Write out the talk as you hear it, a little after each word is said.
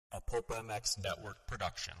Pulp MX Network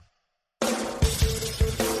production.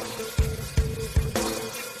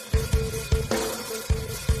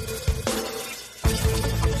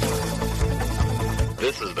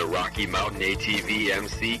 This is the Rocky Mountain ATV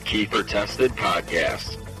MC Kiefer Tested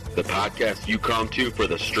Podcast. The podcast you come to for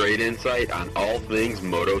the straight insight on all things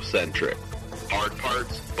moto-centric. Hard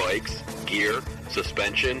parts, bikes, gear,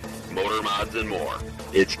 suspension, motor mods, and more.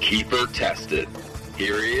 It's Kiefer Tested.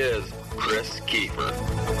 Here he is, Chris Kiefer.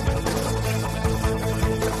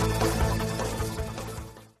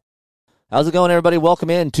 How's it going, everybody? Welcome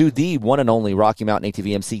in to the one and only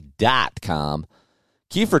RockyMountainATVMC.com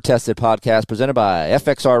Kiefer Tested Podcast presented by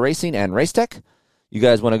FXR Racing and Racetech. You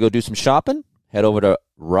guys want to go do some shopping? Head over to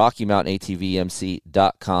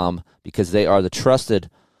RockyMountainATVMC.com because they are the trusted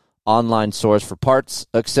online source for parts,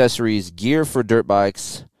 accessories, gear for dirt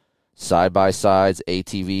bikes, side-by-sides,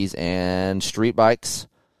 ATVs, and street bikes.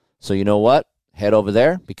 So you know what? Head over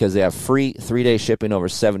there because they have free 3-day shipping over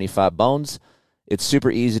 75 bones. It's super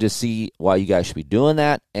easy to see why you guys should be doing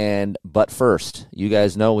that. But first, you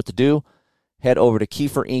guys know what to do. Head over to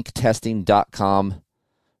KieferIncTesting.com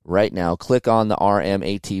right now. Click on the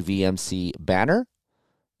RMATVMC banner.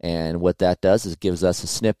 And what that does is gives us a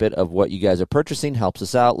snippet of what you guys are purchasing, helps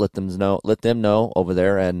us out, let them know over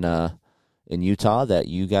there in Utah that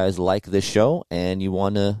you guys like this show and you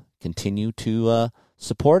want to continue to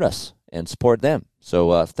support us and support them.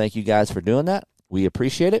 So thank you guys for doing that. We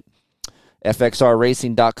appreciate it.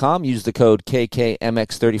 FXRRacing.com. Use the code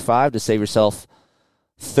KKMX35 to save yourself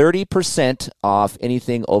 30% off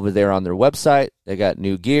anything over there on their website. They got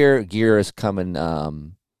new gear. Gear is coming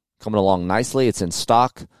along nicely. It's in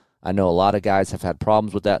stock. I know a lot of guys have had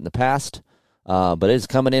problems with that in the past, but it's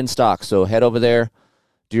coming in stock. So head over there.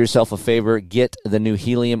 Do yourself a favor. Get the new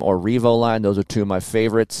Helium or Revo line. Those are two of my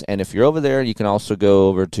favorites. And if you're over there, you can also go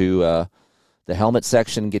over to the helmet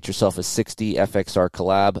section, get yourself a 60 FXR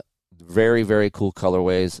collab. Very, very cool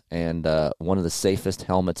colorways and one of the safest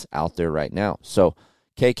helmets out there right now. So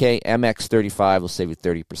KKMX35 will save you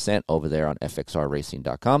 30% over there on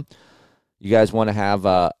FXRRacing.com. You guys want to have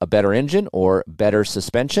a better engine or better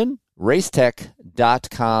suspension?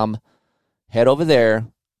 Racetech.com. Head over there,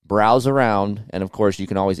 browse around, and of course you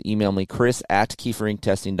can always email me,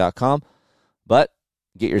 chris@KieferIncTesting.com. But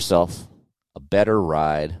get yourself a better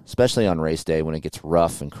ride, especially on race day when it gets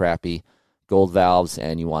rough and crappy. Gold valves,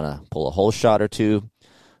 and you want to pull a hole shot or two.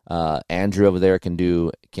 Andrew over there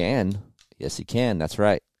can. Yes, he can. That's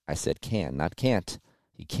right. I said can, not can't.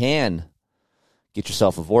 He can get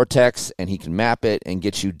yourself a Vortex, and he can map it and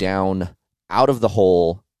get you down out of the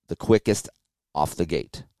hole the quickest off the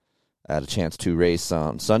gate. I had a chance to race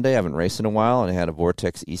on Sunday. I haven't raced in a while, and I had a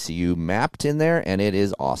Vortex ECU mapped in there, and it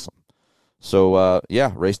is awesome. So,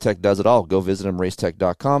 Racetech does it all. Go visit them,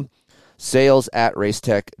 racetech.com.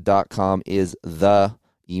 Sales@racetech.com is the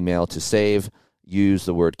email to save. Use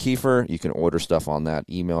the word Kiefer. You can order stuff on that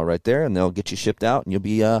email right there, and they'll get you shipped out, and you'll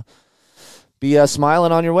be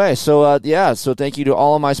smiling on your way. So, so thank you to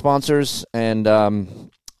all of my sponsors, and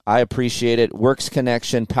I appreciate it. Works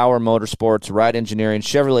Connection, Power Motorsports, Ride Engineering,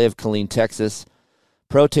 Chevrolet of Killeen, Texas,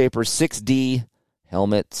 Pro Taper, 6D,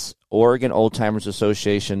 Helmets, Oregon Old Timers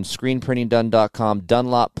Association, ScreenPrintingDone.com,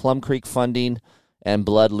 Dunlop, Plum Creek Funding, and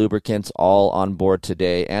Blood Lubricants all on board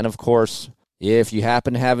today. And, of course, if you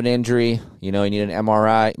happen to have an injury, you need an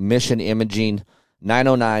MRI, Mission Imaging,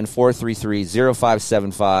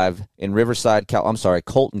 909-433-0575 in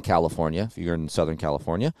Colton, California, if you're in Southern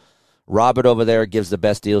California. Robert over there gives the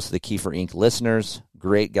best deals to the Kiefer Inc. listeners.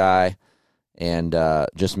 Great guy. And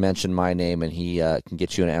just mention my name, and he can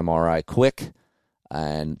get you an MRI quick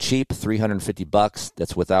and cheap, $350.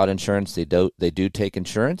 That's without insurance. They do take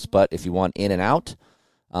insurance, but if you want in and out,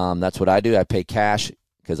 that's what I do. I pay cash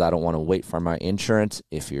because I don't want to wait for my insurance.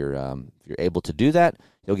 If you're able to do that,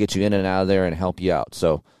 he'll get you in and out of there and help you out.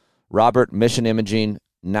 So, Robert, Mission Imaging,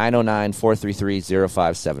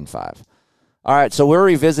 909-433-0575. All right, so we're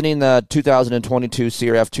revisiting the 2022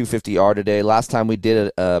 CRF 250R today. Last time we did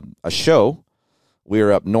a show, we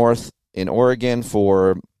were up north in Oregon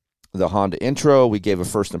for the Honda intro. We gave a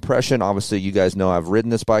first impression. Obviously, you guys know I've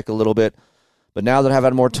ridden this bike a little bit. But now that I've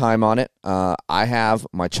had more time on it,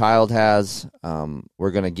 my child has.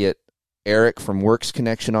 We're going to get Eric from Works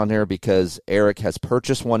Connection on here because Eric has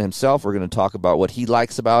purchased one himself. We're going to talk about what he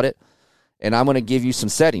likes about it. And I'm going to give you some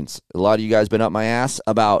settings. A lot of you guys been up my ass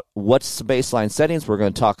about what's the baseline settings. We're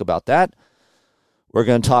going to talk about that. We're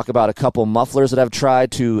going to talk about a couple mufflers that I've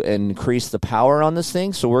tried to increase the power on this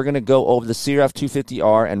thing. So we're going to go over the CRF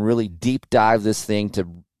 250R and really deep dive this thing to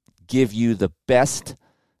give you the best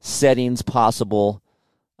settings possible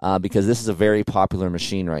because this is a very popular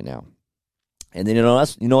machine right now. And then you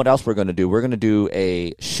know what else we're going to do? We're going to do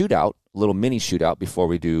a shootout, a little mini shootout before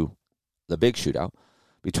we do the big shootout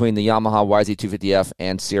between the Yamaha YZ250F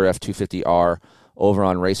and CRF 250R over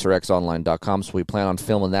on RacerXOnline.com. So we plan on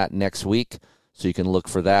filming that next week, so you can look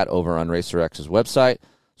for that over on RacerX's website.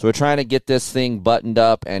 So we're trying to get this thing buttoned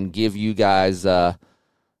up and give you guys,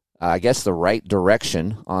 I guess, the right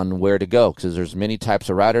direction on where to go, because there's many types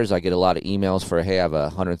of riders. I get a lot of emails for, hey, I have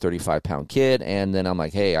a 135-pound kid, and then I'm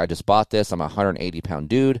like, hey, I just bought this. I'm a 180-pound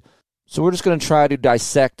dude. So we're just going to try to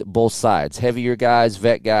dissect both sides, heavier guys,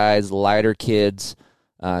 vet guys, lighter kids,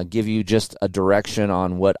 give you just a direction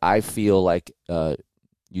on what I feel like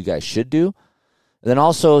you guys should do. And then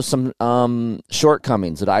also some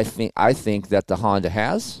shortcomings that I think that the Honda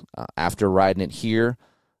has after riding it here.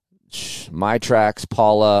 My tracks,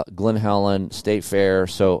 Paula, Glen Helen, State Fair,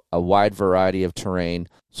 so a wide variety of terrain.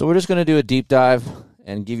 So we're just going to do a deep dive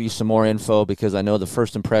and give you some more info, because I know the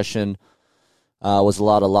first impression was a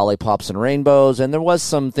lot of lollipops and rainbows, and there was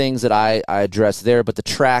some things that I addressed there, but the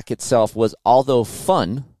track itself was, although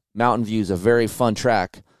fun, Mountain View is a very fun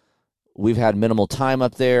track. We've had minimal time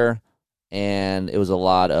up there, and it was a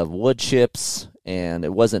lot of wood chips, and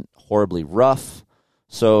it wasn't horribly rough.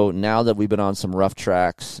 So now that we've been on some rough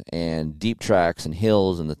tracks and deep tracks and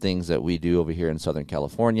hills and the things that we do over here in Southern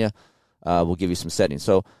California, we'll give you some settings.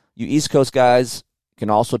 So you East Coast guys can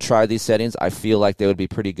also try these settings. I feel like they would be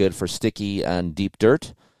pretty good for sticky and deep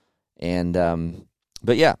dirt. And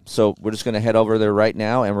but yeah, so we're just going to head over there right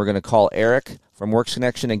now, and we're going to call Eric from Works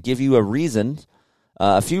Connection and give you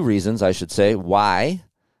a few reasons, I should say, why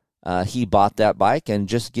he bought that bike, and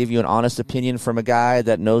just give you an honest opinion from a guy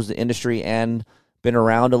that knows the industry and been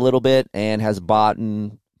around a little bit and has bought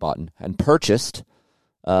and purchased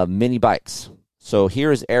mini bikes. So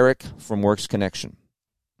here is Eric from Works Connection.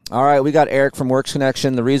 All right, we got Eric from Works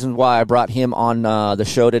Connection. The reason why I brought him on the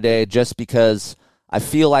show today, just because I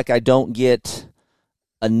feel like I don't get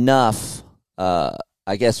enough,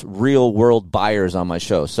 I guess, real-world buyers on my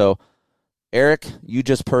show. So, Eric, you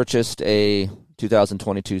just purchased a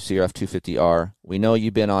 2022 CRF 250R. We know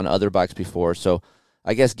you've been on other bikes before, so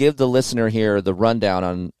I guess give the listener here the rundown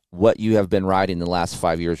on what you have been riding the last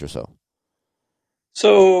 5 years or so.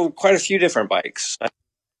 So quite a few different bikes. I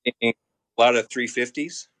think a lot of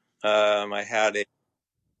 350s. I had a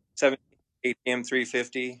 17 KTM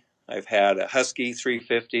 350. I've had a Husky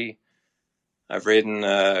 350. I've ridden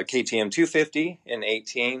a KTM 250 in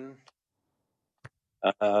 18.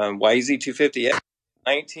 YZ 250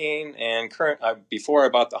 19, and before I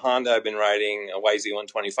bought the Honda, I've been riding a YZ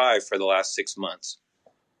 125 for the last 6 months.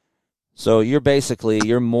 So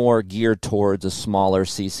you're more geared towards a smaller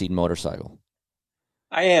CC motorcycle.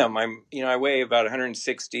 I am. I weigh about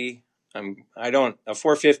 160. A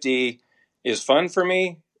 450 is fun for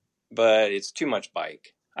me, but it's too much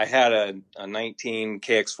bike. I had a 19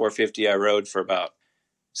 KX 450 I rode for about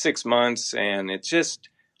 6 months, and it's just,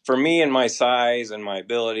 for me and my size and my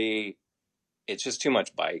ability, it's just too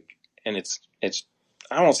much bike. And it's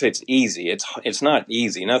I don't want to say it's easy. It's not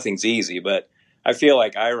easy. Nothing's easy, but I feel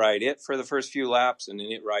like I ride it for the first few laps, and then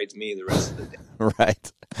it rides me the rest of the day.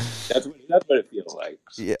 Right. That's what it feels like.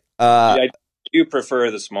 Yeah. I do prefer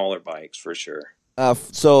the smaller bikes for sure.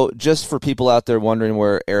 So just for people out there wondering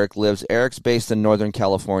where Eric lives, Eric's based in Northern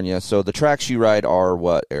California. So the tracks you ride are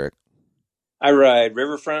what, Eric? I ride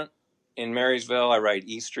Riverfront in Marysville. I ride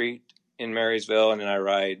E Street in Marysville, and then I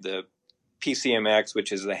ride the PCMX,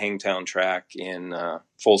 which is the Hangtown track in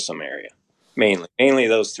Folsom area. Mainly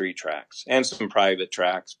those three tracks, and some private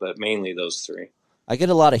tracks, but mainly those three. I get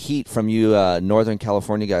a lot of heat from you Northern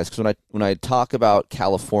California guys, because when I talk about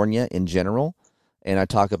California in general, and I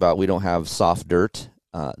talk about we don't have soft dirt,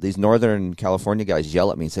 these Northern California guys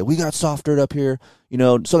yell at me and say, we got soft dirt up here.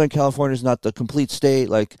 Southern California is not the complete state.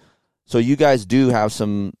 So you guys do have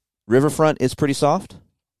some. Riverfront is pretty soft?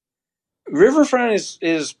 Riverfront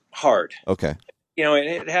is hard. Okay.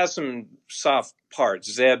 It has some soft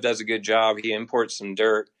parts. Zeb does a good job. He imports some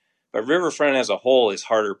dirt. But Riverfront as a whole is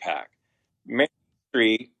harder packed. Main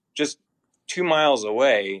Street, just 2 miles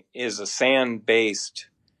away, is a sand-based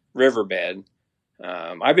riverbed.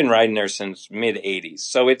 I've been riding there since mid-'80s,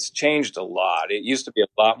 so it's changed a lot. It used to be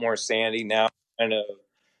a lot more sandy. Now kind of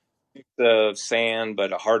the sand,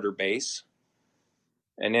 but a harder base.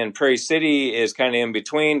 And then Prairie City is kind of in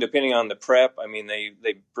between, depending on the prep. I mean, they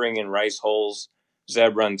bring in rice holes.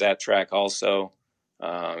 Zeb runs that track also.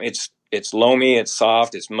 It's loamy, it's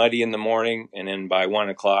soft, it's muddy in the morning, and then by 1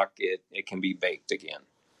 o'clock it can be baked again.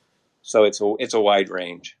 So it's a wide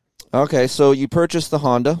range. Okay, so you purchased the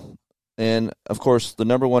Honda, and of course the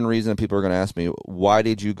number one reason people are going to ask me, why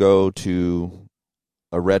did you go to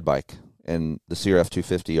a red bike and the CRF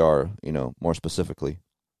 250R, more specifically?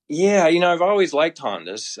 Yeah, I've always liked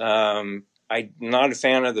Hondas. I'm not a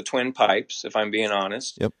fan of the twin pipes, if I'm being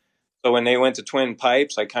honest. Yep. So when they went to twin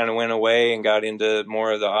pipes, I kind of went away and got into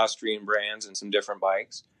more of the Austrian brands and some different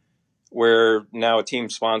bikes. We're now a team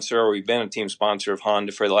sponsor, or we've been a team sponsor of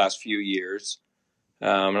Honda for the last few years.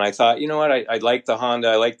 And I thought, you know what, I like the Honda.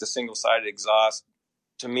 I like the single-sided exhaust.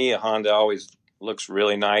 To me, a Honda always looks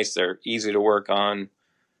really nice. They're easy to work on.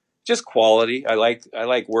 Just quality. I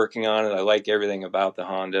like working on it. I like everything about the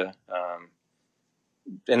Honda.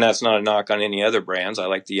 And that's not a knock on any other brands. I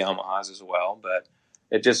like the Yamahas as well, but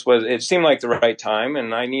it seemed like the right time,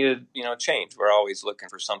 and I needed, change. We're always looking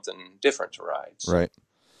for something different to ride. So. Right.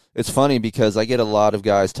 It's funny because I get a lot of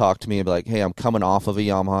guys talk to me and be like, hey, I'm coming off of a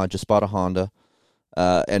Yamaha, just bought a Honda.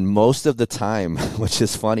 And most of the time, which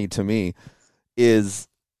is funny to me, is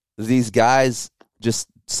these guys just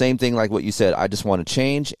same thing like what you said. I just want to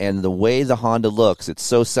change, and the way the Honda looks, it's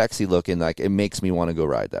so sexy looking, like it makes me want to go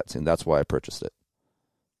ride that thing. That's why I purchased it.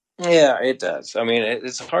 Yeah, it does. I mean,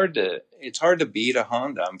 it's hard to beat a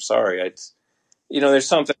Honda. I'm sorry. There's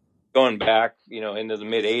something going back, into the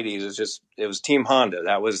mid '80s. It was Team Honda.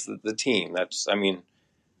 That was the team. It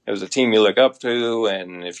was a team you look up to,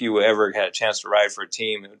 and if you ever had a chance to ride for a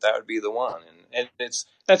team, that would be the one. And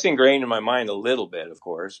that's ingrained in my mind a little bit, of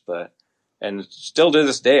course, and still to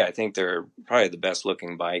this day, I think they're probably the best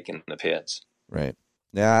looking bike in the pits. Right.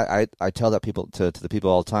 Yeah, I tell that to the people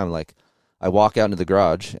all the time. Like, I walk out into the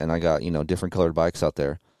garage and I got, different colored bikes out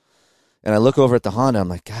there. And I look over at the Honda, I'm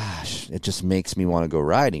like, gosh, it just makes me want to go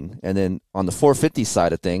riding. And then on the 450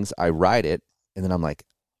 side of things, I ride it, and then I'm like,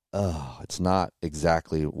 oh, it's not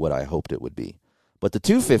exactly what I hoped it would be. But the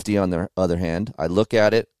 250, on the other hand, I look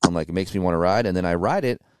at it, I'm like, it makes me want to ride, and then I ride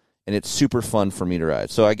it, and it's super fun for me to ride.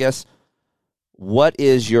 So I guess, what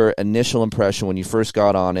is your initial impression when you first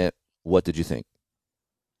got on it? What did you think?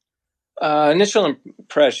 Initial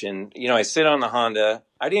impression, I sit on the Honda.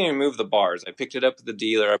 I didn't even move the bars. I picked it up at the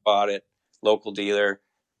dealer. I bought it, local dealer.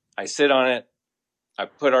 I sit on it. I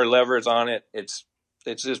put our levers on it. It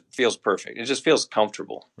just feels perfect. It just feels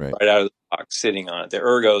comfortable right out of the box sitting on it. The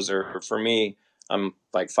ergos are, for me, I'm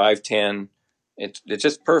like 5'10". It's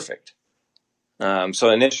just perfect.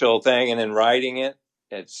 So initial thing, and then riding it,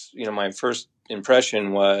 it's, my first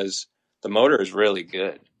impression was the motor is really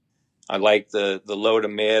good. I like the low to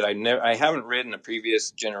mid. I haven't ridden a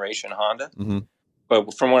previous generation Honda,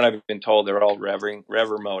 but from what I've been told, they're all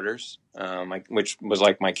Rever motors, which was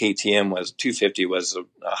like my KTM was 250 was a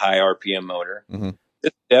high RPM motor. Mm-hmm.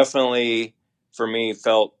 This definitely, for me,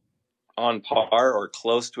 felt on par or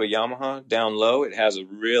close to a Yamaha. Down low, it has a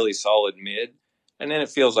really solid mid, and then it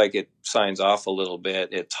feels like it signs off a little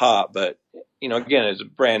bit at top, but again, it's a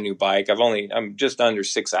brand new bike. I'm just under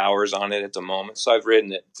 6 hours on it at the moment. So I've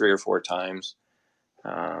ridden it 3 or 4 times.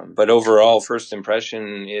 But overall, first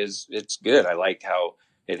impression is it's good. I like how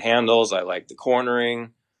it handles. I like the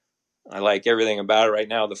cornering. I like everything about it. Right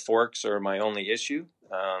now, the forks are my only issue.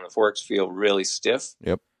 The forks feel really stiff.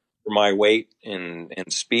 Yep. For my weight and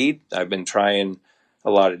speed. I've been trying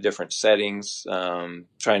a lot of different settings,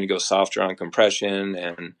 trying to go softer on compression,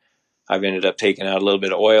 and I've ended up taking out a little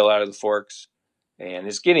bit of oil out of the forks, and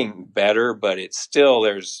it's getting better, but it's still,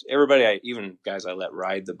 even guys I let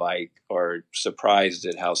ride the bike are surprised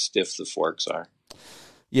at how stiff the forks are.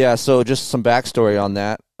 Yeah, so just some backstory on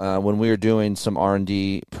that. When we were doing some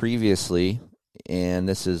R&D previously, and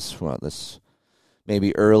this is,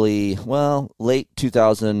 maybe late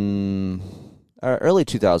 2000, early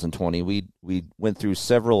 2020, we went through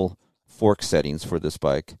several fork settings for this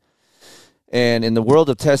bike. And in the world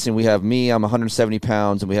of testing, we have me, I'm 170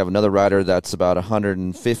 pounds, and we have another rider that's about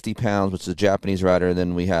 150 pounds, which is a Japanese rider, and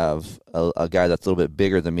then we have a guy that's a little bit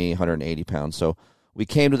bigger than me, 180 pounds. So we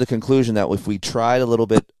came to the conclusion that if we tried a little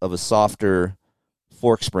bit of a softer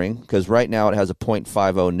fork spring, because right now it has a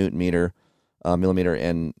 0.50 Newton millimeter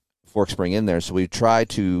and fork spring in there, so we tried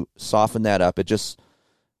to soften that up. It just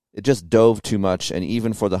dove too much, and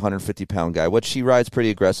even for the 150-pound guy, which he rides pretty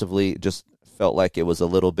aggressively, it just felt like it was a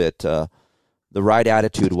little bit... the ride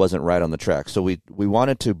attitude wasn't right on the track. So we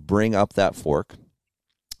wanted to bring up that fork.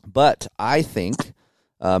 But I think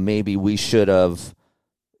maybe we should have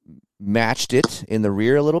matched it in the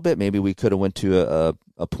rear a little bit. Maybe we could have went to a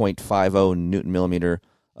 0.50 Newton millimeter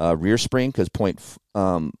rear spring, because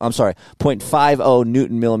 0.50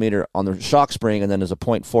 Newton millimeter on the shock spring, and then there's a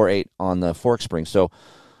 0.48 on the fork spring. So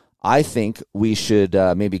I think we should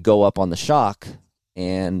maybe go up on the shock,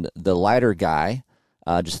 and the lighter guy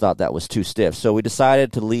just thought that was too stiff. So we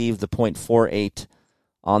decided to leave the 0.48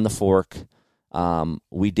 on the fork.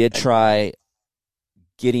 We did try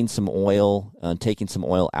getting some oil, taking some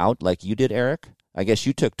oil out like you did, Eric? I guess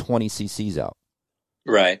you took 20 cc's out.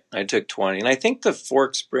 Right. I took 20. And I think the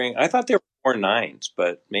fork spring, I thought they were 4.9s,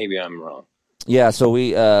 but maybe I'm wrong. Yeah, so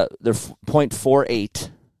they're 0.48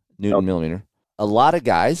 Newton millimeter. A lot of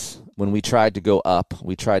guys, when we tried to go up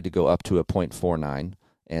to a 0.49,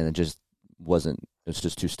 and it just wasn't, it's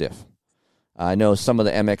just too stiff. I know some of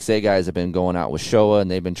the MXA guys have been going out with Showa,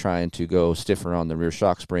 and they've been trying to go stiffer on the rear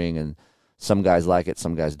shock spring, and some guys like it,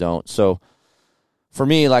 some guys don't. So for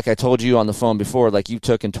me, like I told you on the phone before, like you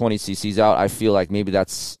took in 20 cc's out, I feel like maybe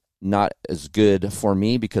that's not as good for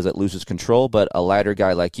me because it loses control, but a lighter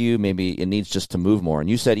guy like you, maybe it needs just to move more. And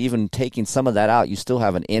you said even taking some of that out, you still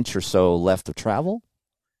have an inch or so left of travel?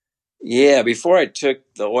 Yeah, before I took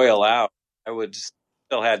the oil out, I would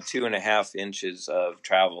still had 2.5 inches of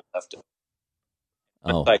travel left.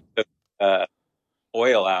 Oh. Once I took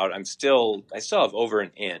oil out, I still have over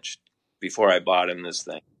an inch before I bought him this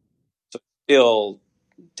thing. So still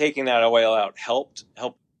taking that oil out helped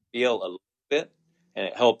feel a little bit, and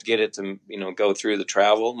it helped get it to, go through the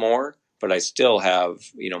travel more, but I still have,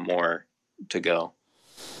 more to go.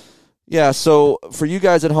 Yeah, so for you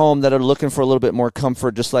guys at home that are looking for a little bit more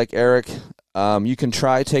comfort, just like Eric, you can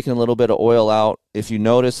try taking a little bit of oil out. If you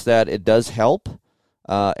notice that it does help,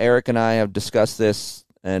 Eric and I have discussed this,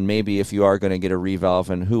 and maybe if you are going to get a revalve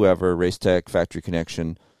and whoever, Race Tech, Factory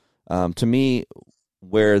Connection, to me,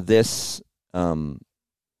 where this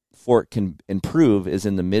fork can improve is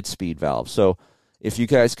in the mid-speed valve. So if you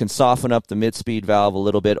guys can soften up the mid-speed valve a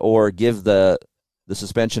little bit or give the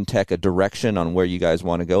suspension tech a direction on where you guys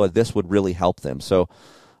want to go, this would really help them. So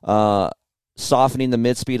softening the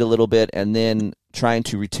mid-speed a little bit and then trying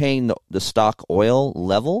to retain the stock oil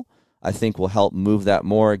level, I think will help move that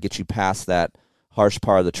more, get you past that harsh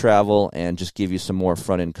part of the travel, and just give you some more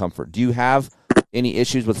front-end comfort. Do you have any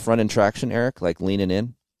issues with front-end traction, Eric, like leaning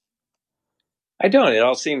in? I don't. It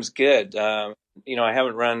all seems good. I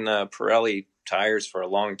haven't run Pirelli tires for a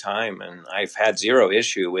long time, and I've had zero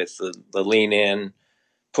issue with the lean in,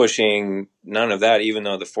 pushing, none of that, even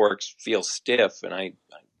though the forks feel stiff. And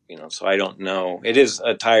so I don't know. It is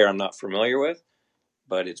a tire I'm not familiar with,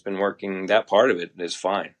 but it's been working. That part of it is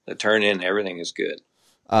fine. The turn in, everything is good.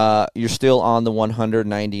 You're still on the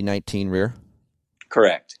 190/19 rear?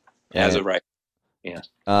 Correct. As of right. Yeah.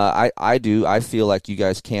 I do. I feel like you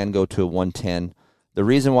guys can go to a 110. The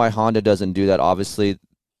reason why Honda doesn't do that, obviously,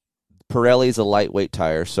 Pirelli is a lightweight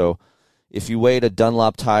tire, so if you weighed a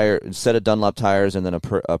Dunlop tire, instead of Dunlop tires and then a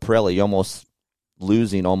Pirelli, you're almost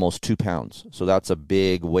losing almost 2 pounds. So that's a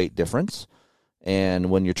big weight difference. And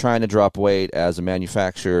when you're trying to drop weight as a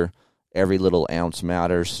manufacturer, every little ounce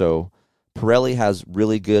matters. So Pirelli has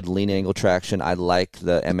really good lean angle traction. I like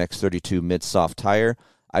the MX32 mid-soft tire.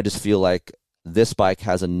 I just feel like this bike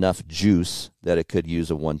has enough juice that it could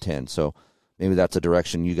use a 110. So maybe that's a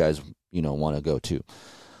direction you guys, want to go to.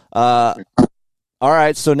 All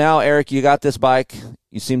right, so now, Eric, you got this bike.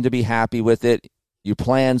 You seem to be happy with it. Your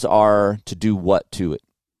plans are to do what to it?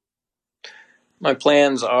 My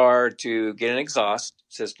plans are to get an exhaust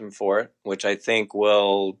system for it, which I think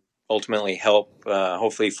will ultimately help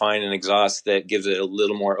hopefully find an exhaust that gives it a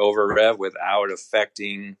little more over rev without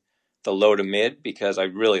affecting the low to mid, because I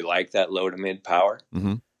really like that low to mid power.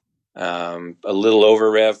 Mm-hmm. A little over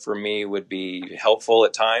rev for me would be helpful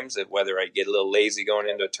at times, whether I get a little lazy going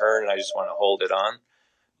into a turn and I just want to hold it on,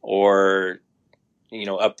 or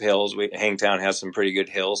up hills. Hangtown has some pretty good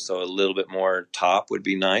hills, so a little bit more top would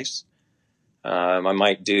be nice. I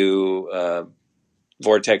might do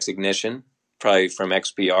Vortex ignition, probably from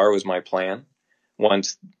XPR was my plan.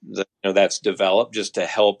 Once that's developed, just to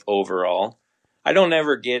help overall. I don't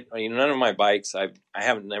ever get none of my bikes. I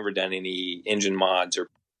haven't never done any engine mods or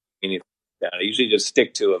anything like that. I usually just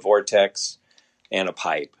stick to a Vortex and a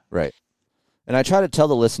pipe. Right. And I try to tell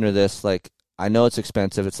the listener this, like, I know it's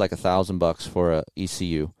expensive. It's like $1,000 for a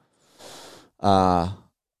ECU.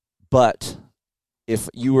 But if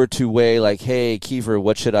you were to weigh like, hey, Kiefer,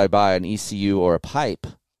 what should I buy, an ECU or a pipe?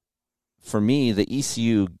 For me, the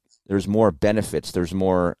ECU, there's more benefits. There's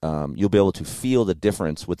more, you'll be able to feel the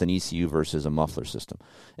difference with an ECU versus a muffler system.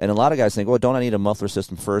 And a lot of guys think, oh, don't I need a muffler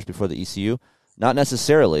system first before the ECU? Not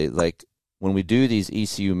necessarily. Like when we do these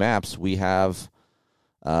ECU maps, we do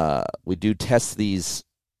test these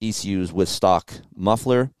ECUs with stock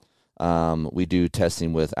muffler. We do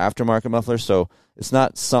testing with aftermarket muffler. So it's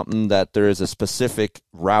not something that there is a specific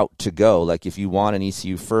route to go. Like if you want an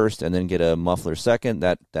ECU first and then get a muffler second,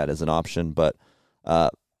 that is an option. But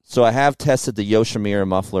so I have tested the Yoshimura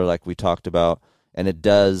muffler like we talked about, and it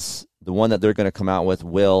does, the one that they're going to come out with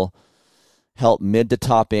will help mid to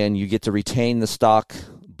top end. You get to retain the stock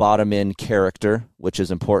bottom end character, which is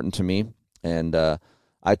important to me. And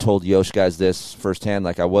I told Yosh guys this firsthand.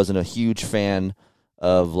 Like, I wasn't a huge fan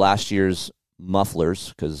of last year's mufflers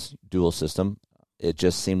because dual system. It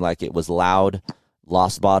just seemed like it was loud,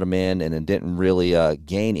 lost bottom end, and it didn't really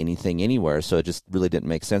gain anything anywhere. So it just really didn't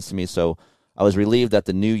make sense to me. So I was relieved that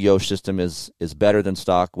the new Yosh system is better than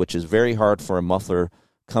stock, which is very hard for a muffler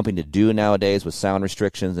company to do nowadays with sound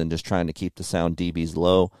restrictions and just trying to keep the sound dBs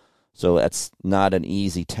low. So that's not an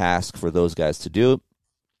easy task for those guys to do.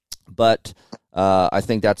 But I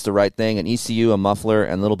think that's the right thing. An ECU, a muffler,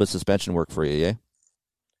 and a little bit of suspension work for you, yeah?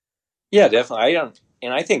 Yeah, definitely.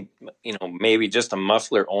 I think, maybe just a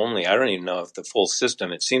muffler only. I don't even know if the full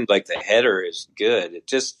system. It seems like the header is good. It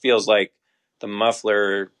just feels like the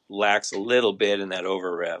muffler lacks a little bit in that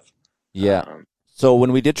over rev. Yeah. So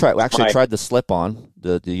when we tried the slip-on,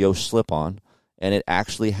 the Yosh slip-on, and it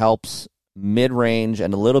actually helps mid-range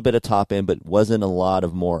and a little bit of top end, but wasn't a lot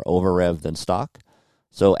of more over rev than stock.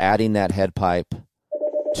 So adding that head pipe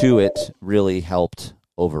to it really helped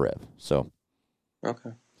over rev. So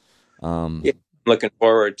okay. Yeah, looking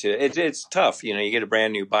forward to it. It's tough. You get a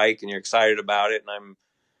brand new bike and you're excited about it, and I'm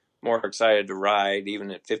more excited to ride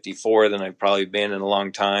even at 54 than I've probably been in a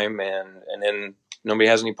long time, and then nobody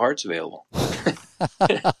has any parts available.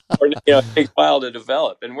 Or it takes a while to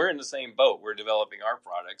develop, and we're in the same boat. We're developing our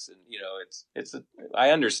products, and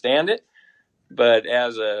I understand it, but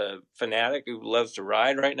as a fanatic who loves to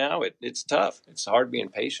ride right now, it's tough. It's hard being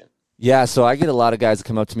patient. Yeah, so I get a lot of guys that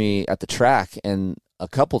come up to me at the track, and a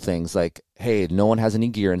couple things like, hey, no one has any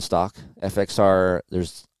gear in stock. FXR,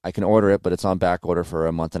 I can order it, but it's on back order for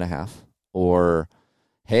a month and a half. Or,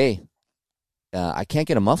 hey, I can't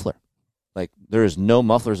get a muffler. Like, there is no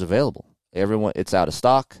mufflers available. It's out of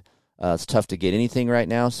stock. It's tough to get anything right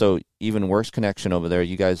now. So even worse connection over there.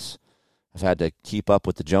 You guys have had to keep up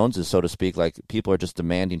with the Joneses, so to speak. Like, people are just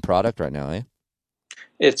demanding product right now, eh?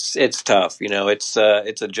 It's tough. It's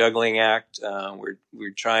a juggling act.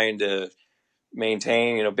 We're trying to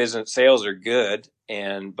maintain. Business sales are good,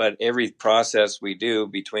 but every process we do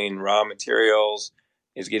between raw materials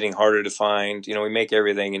is getting harder to find. We make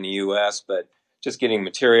everything in the U.S., but just getting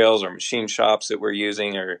materials, or machine shops that we're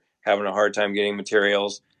using are having a hard time getting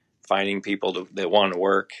materials. Finding people that want to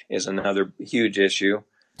work is another huge issue.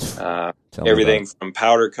 Everything from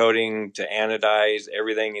powder coating to anodize,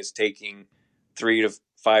 everything is taking 3 to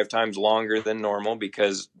 5 times longer than normal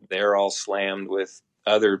because they're all slammed with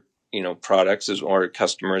other products or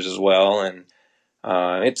customers as well. And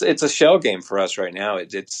it's a shell game for us right now.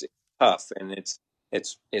 It's tough, and it's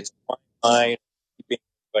fine keeping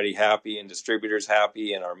everybody happy and distributors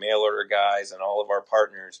happy and our mail order guys and all of our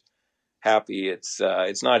partners happy. It's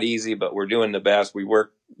not easy, but we're doing the best. We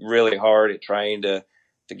work really hard at trying to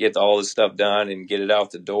get all this stuff done and get it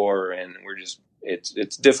out the door, and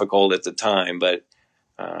it's difficult at the time, but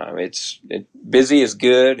busy is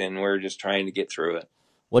good, and we're just trying to get through it.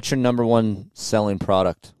 What's your number one selling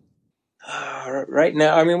product? Right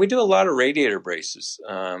now, we do a lot of radiator braces.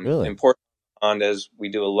 Really? Important Hondas. We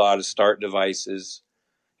do a lot of start devices.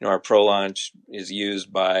 Our Pro Launch is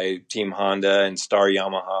used by Team Honda and Star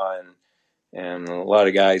Yamaha, and a lot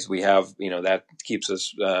of guys we have. That keeps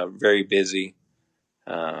us very busy.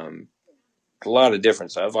 A lot of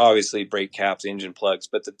different stuff. Obviously, brake caps, engine plugs,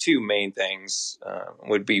 but the two main things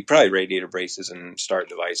would be probably radiator braces and start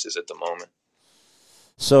devices at the moment.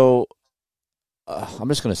 So I'm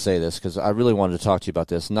just going to say this because I really wanted to talk to you about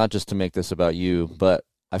this, not just to make this about you, but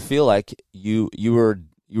I feel like you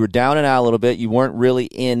were down and out a little bit. You weren't really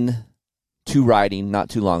into riding not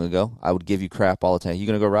too long ago. I would give you crap all the time. You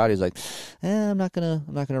going to go ride? He's like, I'm not gonna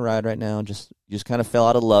ride right now. You just kind of fell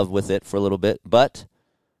out of love with it for a little bit, but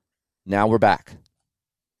now we're back.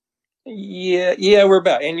 Yeah, we're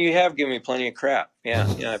back, and you have given me plenty of crap. Yeah,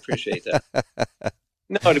 I appreciate that.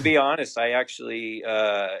 No, to be honest, I actually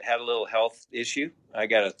had a little health issue. I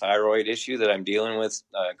got a thyroid issue that I'm dealing with,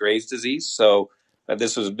 Graves' disease. So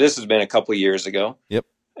this has been a couple of years ago. Yep.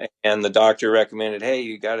 And the doctor recommended, hey,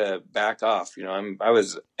 you got to back off. I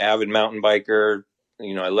was an avid mountain biker.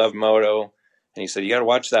 I love moto, and he said you got to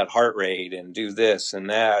watch that heart rate and do this and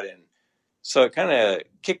that. And so it kind of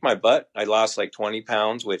kicked my butt. I lost like 20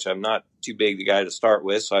 pounds, which I'm not too big the guy to start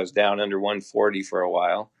with. So I was down under 140 for a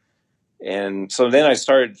while. And so then I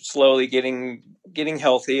started slowly getting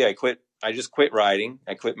healthy. I just quit riding.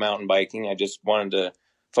 I quit mountain biking. I just wanted to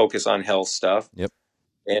focus on health stuff. Yep.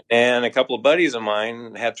 And a couple of buddies of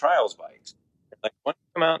mine had trials bikes. Like, why don't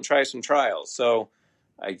you come out and try some trials? So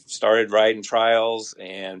I started riding trials,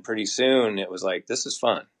 and pretty soon it was like, this is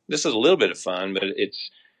fun. This is a little bit of fun, but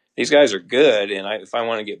these guys are good. And if I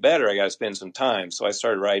want to get better, I got to spend some time. So I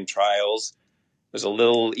started riding trials. was a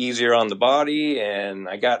little easier on the body, and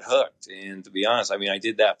I got hooked. And to be honest, I mean, I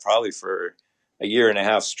did that probably for a year and a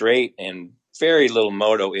half straight, and very little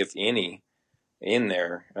moto, if any, in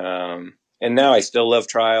there. And now I still love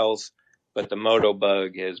trials, but the moto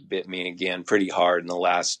bug has bit me again pretty hard in the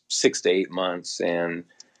last 6 to 8 months. And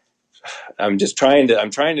I'm trying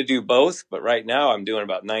to do both, but right now I'm doing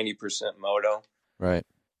about 90% moto. Right.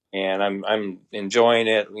 And I'm enjoying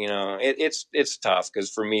it. You know, it's tough because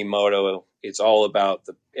for me, moto, it's all about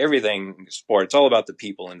everything sport. It's all about the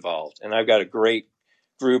people involved. And I've got a great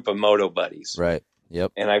group of moto buddies. Right.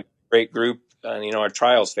 Yep. And I've a great group, our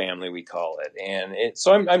trials family, we call it. And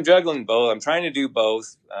so I'm juggling both. I'm trying to do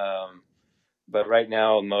both. But right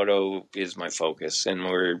now, moto is my focus, and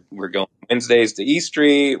we're going Wednesdays to East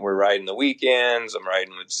Street. We're riding the weekends. I'm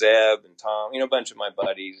riding with Zeb and Tom, a bunch of my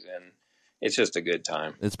buddies, and it's just a good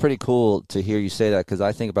time. It's pretty cool to hear you say that, because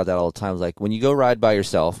I think about that all the time. Like when you go ride by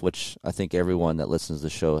yourself, which I think everyone that listens to the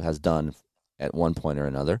show has done at one point or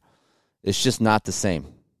another, it's just not the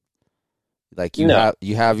same. Like you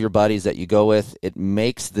have your buddies that you go with. It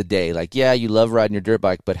makes the day. Like, yeah, you love riding your dirt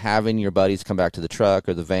bike, but having your buddies come back to the truck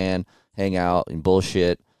or the van, hang out and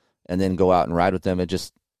bullshit, and then go out and ride with them, it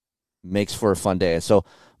just makes for a fun day. So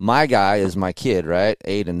my guy is my kid, right?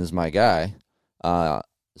 Aiden is my guy.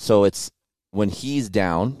 So it's when he's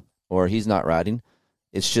down or he's not riding,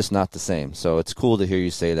 it's just not the same. So it's cool to hear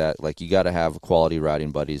you say that. Like, you got to have quality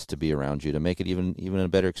riding buddies to be around you to make it even a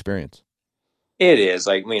better experience. It is.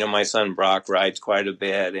 Like, my son Brock rides quite a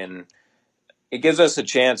bit, and it gives us a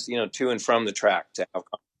chance, to and from the track to have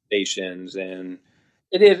conversations, and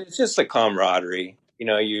it's just a camaraderie.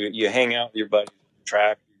 You hang out with your buddies on the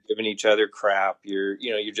track, you're giving each other crap, you're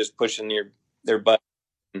just pushing their butt.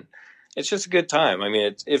 It's just a good time. I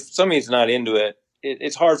mean, if somebody's not into it,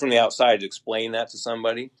 it's hard from the outside to explain that to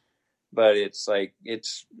somebody, but the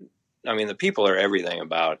people are everything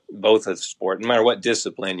about both of the sport, no matter what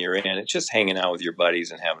discipline you're in. It's just hanging out with your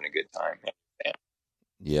buddies and having a good time.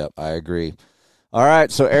 Yep, I agree. All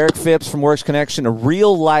right, so Eric Phipps from Works Connection, a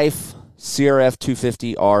real-life CRF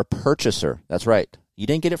 250R purchaser. That's right. You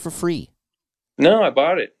didn't get it for free. No, I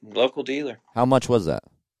bought it. Local dealer. How much was that?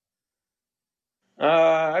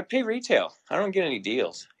 I pay retail. I don't get any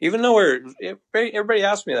deals. Even though everybody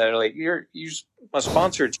asks me that, like, you a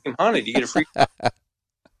sponsor of Team Honda, do you get a free?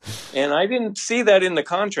 And I didn't see that in the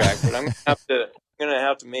contract, but I'm gonna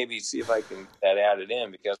have to maybe see if I can get that added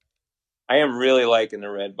in, because I am really liking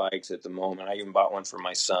the red bikes at the moment. I even bought one for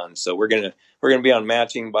my son, so we're gonna be on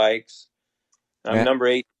matching bikes. I'm number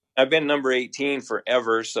 8. I've been number 18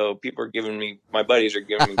 forever, so my buddies are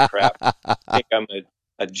giving me crap. I think I'm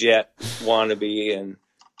a Jet wannabe, and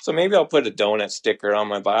so maybe I'll put a donut sticker on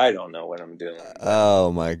my bike. I don't know what I'm doing.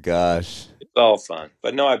 Oh my gosh. It's all fun.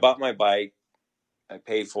 But no, I bought my bike. I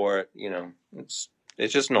paid for it. It's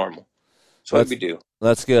just normal. That's what we do.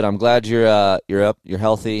 That's good. I'm glad you're up, you're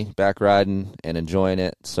healthy, back riding and enjoying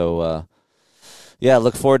it. So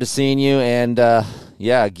look forward to seeing you, and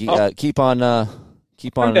keep on down.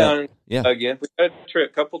 Yeah. Again, we got a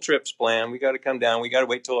couple trips planned. We got to come down. We got to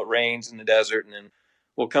wait till it rains in the desert, and then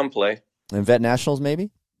we'll come play. And Vet Nationals,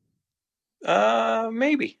 maybe?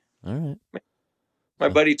 Maybe. All right. My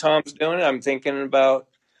buddy Tom's doing it. I'm thinking about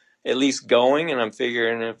at least going, and I'm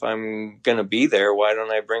figuring if I'm going to be there, why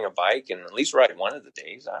don't I bring a bike and at least ride one of the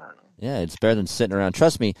days? I don't know. Yeah, it's better than sitting around.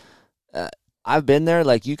 Trust me, I've been there.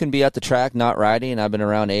 Like, you can be at the track not riding, and I've been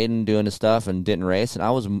around Aiden doing his stuff and didn't race, and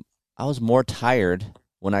I was more tired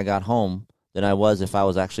when I got home than I was if I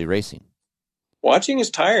was actually racing. Watching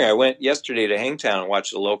is tiring. I went yesterday to Hangtown and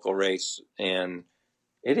watched a local race, and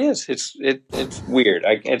it's weird.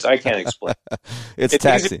 I can't explain. It's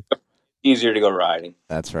taxing. Easier to go riding.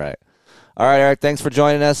 That's right. All right, Eric, thanks for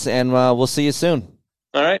joining us, and we'll see you soon.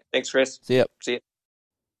 All right. Thanks, Chris. See ya.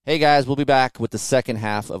 Hey, guys, we'll be back with the second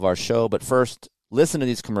half of our show, but first, listen to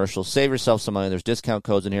these commercials. Save yourself some money. There's discount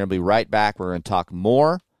codes in here. I'll be right back. We're going to talk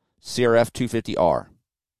more CRF 250R.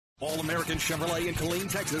 All-American Chevrolet in Killeen,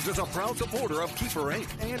 Texas is a proud supporter of Keeper Inc.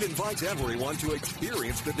 and invites everyone to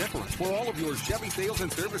experience the difference for all of your Chevy sales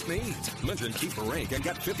and service needs. Mention Keeper Inc. and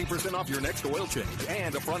get 50% off your next oil change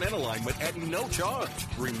and a front-end alignment at no charge.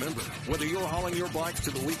 Remember, whether you're hauling your bikes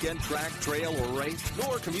to the weekend track, trail, or race,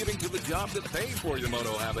 or commuting to the job that pays for your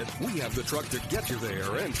moto habit, we have the truck to get you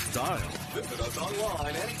there in style. Visit us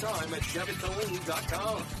online anytime at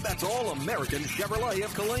ChevyKilleen.com. That's All-American Chevrolet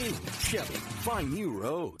of Killeen. Chevy, find new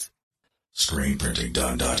roads.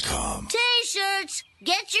 ScreenPrintingDone.com. T-shirts!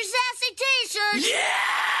 Get your sassy T-shirts! Yeah!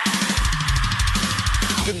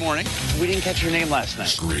 Good morning. We didn't catch your name last night.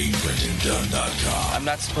 ScreenPrintingDone.com. I'm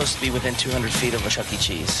not supposed to be within 200 feet of a Chuck E.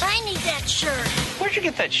 Cheese. I need that shirt. Where'd you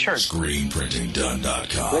get that shirt?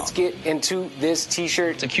 ScreenPrintingDone.com. Let's get into this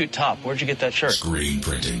t-shirt. It's a cute top. Where'd you get that shirt?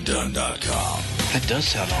 ScreenPrintingDone.com. That does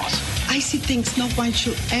sound awesome. I see things no one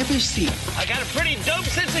should ever see. I got a pretty dope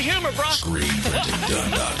sense of humor, bro.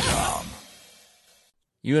 ScreenPrintingDone.com.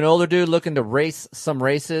 You an older dude looking to race some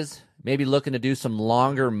races, maybe looking to do some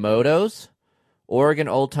longer motos?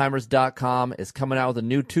 OregonOldTimers.com is coming out with a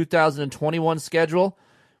new 2021 schedule.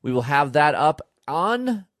 We will have that up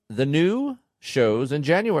on the new shows in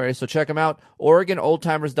January, so check them out,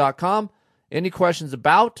 OregonOldTimers.com. Any questions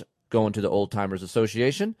about going to the Old Timers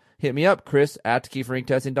Association, hit me up, Chris at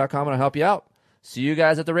KieferInkTesting.com, and I'll help you out. See you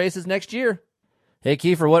guys at the races next year. Hey,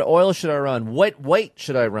 Kiefer, what oil should I run? What weight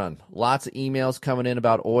should I run? Lots of emails coming in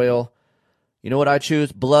about oil. You know what I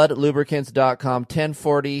choose? BloodLubricants.com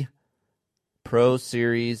 1040 Pro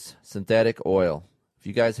Series Synthetic Oil. If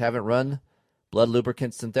you guys haven't run Blood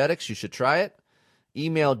Lubricants Synthetics, you should try it.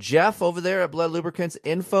 Email Jeff over there at Blood Lubricants,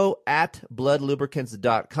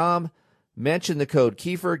 info@bloodlubricants.com. Mention the code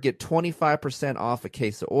Kiefer, get 25% off a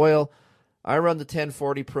case of oil. I run the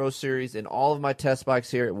 1040 Pro Series in all of my test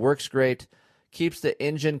bikes here. It works great. Keeps the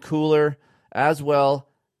engine cooler as well.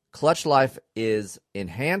 Clutch life is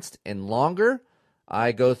enhanced and longer.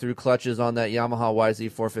 I go through clutches on that Yamaha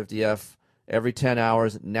YZ450F every 10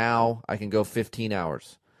 hours. Now I can go 15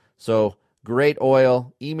 hours. So great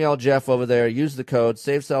oil. Email Jeff over there. Use the code.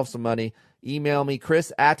 Save yourself some money. Email me,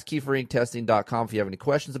 Chris at KieferInkTesting.com if you have any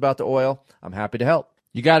questions about the oil. I'm happy to help.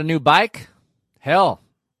 You got a new bike? Hell,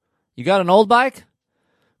 you got an old bike?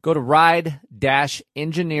 Go to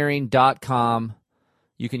ride-engineering.com.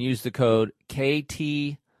 You can use the code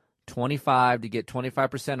KT25 to get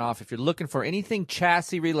 25% off if you're looking for anything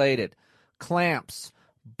chassis related, clamps,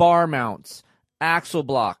 bar mounts, axle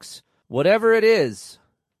blocks, whatever it is.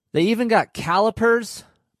 They even got calipers,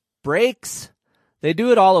 brakes. They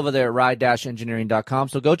do it all over there at ride-engineering.com.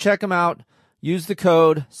 So go check them out. Use the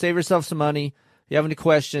code. Save yourself some money. If you have any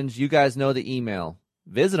questions, you guys know the email.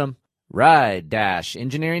 Visit them.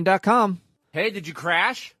 Ride-engineering.com. Hey, did you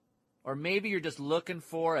crash? Or maybe you're just looking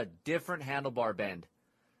for a different handlebar bend.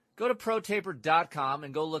 Go to ProTaper.com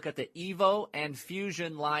and go look at the Evo and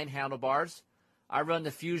Fusion line handlebars. I run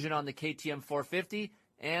the Fusion on the KTM 450,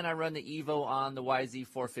 and I run the Evo on the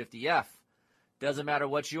YZ450F. Doesn't matter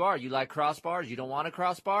what you are. You like crossbars, you don't want a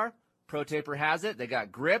crossbar? ProTaper has it. They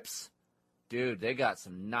got grips. Dude, they got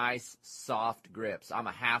some nice, soft grips. I'm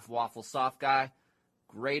a half waffle soft guy.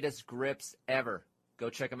 Greatest grips ever. Go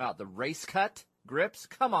check them out. The Race Cut grips,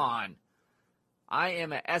 come on. I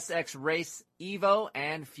am a SX Race Evo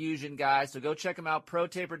and Fusion guy, so go check them out,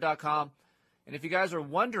 ProTaper.com. And if you guys are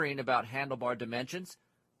wondering about handlebar dimensions,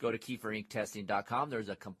 go to KieferInkTesting.com. There's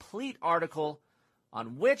a complete article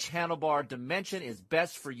on which handlebar dimension is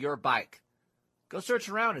best for your bike. Go search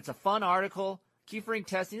around. It's a fun article. Kiefer Ink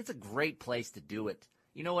Testing, it's a great place to do it.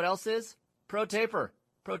 You know what else is? ProTaper,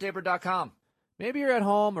 ProTaper.com. Maybe you're at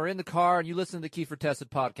home or in the car and you listen to the Kiefer Tested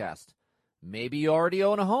podcast. Maybe you already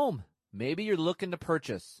own a home. Maybe you're looking to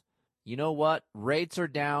purchase. You know what? Rates are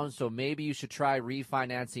down, so maybe you should try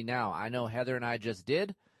refinancing now. I know Heather and I just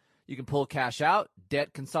did. You can pull cash out,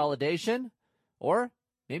 debt consolidation, or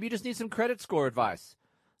maybe you just need some credit score advice.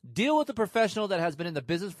 Deal with a professional that has been in the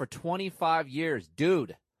business for 25 years.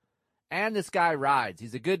 Dude. And this guy rides.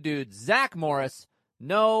 He's a good dude. Zach Morris.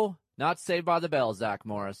 No, not Saved by the Bell, Zach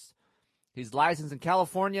Morris. He's licensed in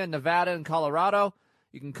California, Nevada, and Colorado.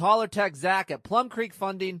 You can call or text Zach at Plum Creek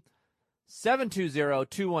Funding,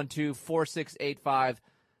 720-212-4685. If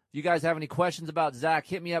you guys have any questions about Zach,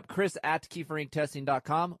 hit me up, Chris at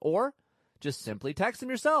KieferInkTesting.com, or just simply text him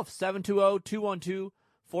yourself,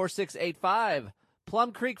 720-212-4685.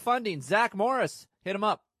 Plum Creek Funding, Zach Morris. Hit him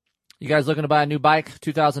up. You guys looking to buy a new bike?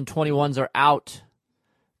 2021s are out.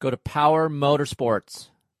 Go to Power Motorsports.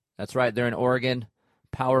 That's right, they're in Oregon.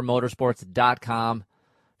 PowerMotorsports.com.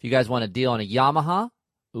 If you guys want a deal on a Yamaha,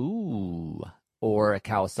 or a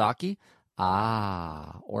Kawasaki,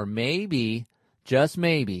 or maybe, just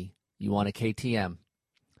maybe, you want a KTM.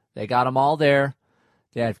 They got them all there.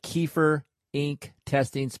 They have Kiefer Ink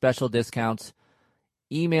Testing special discounts.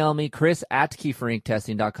 Email me, Chris at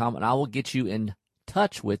KieferInkTesting.com, and I will get you in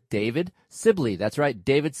touch with David Sibley. That's right,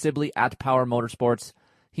 David Sibley at Power Motorsports.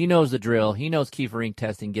 He knows the drill. He knows Kiefer Ink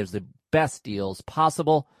Testing gives the best deals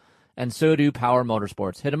possible, and so do Power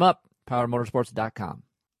Motorsports. Hit him up, PowerMotorsports.com.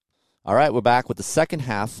 All right, we're back with the second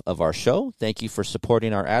half of our show. Thank you for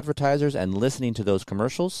supporting our advertisers and listening to those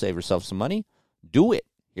commercials. Save yourself some money. Do it.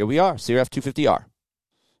 Here we are, CRF 250R.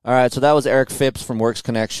 All right, so that was Eric Phipps from Works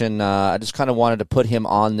Connection. I just kind of wanted to put him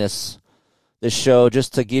on this show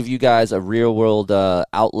just to give you guys a real-world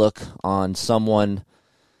outlook on someone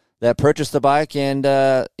that purchased the bike, and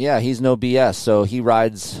he's no BS. So he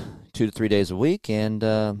rides 2 to 3 days a week, and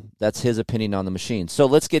that's his opinion on the machine. So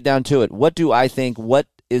let's get down to it. What do I think? What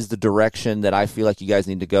is the direction that I feel like you guys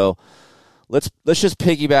need to go? Let's just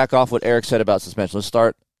piggyback off what Eric said about suspension. Let's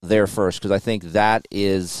start there first, because I think that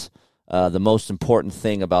is the most important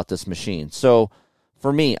thing about this machine. So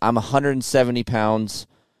for me, I'm 170 pounds.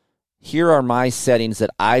 Here are my settings that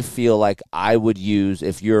I feel like I would use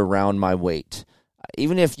if you're around my weight.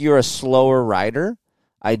 Even if you're a slower rider,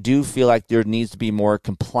 I do feel like there needs to be more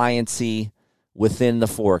compliancy within the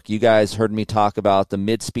fork. You guys heard me talk about the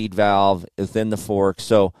mid-speed valve within the fork.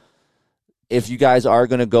 So if you guys are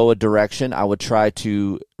going to go a direction, I would try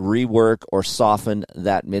to rework or soften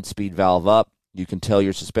that mid-speed valve up. You can tell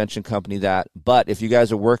your suspension company that. But if you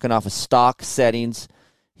guys are working off of stock settings,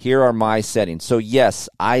 here are my settings. So yes,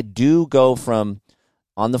 I do go from,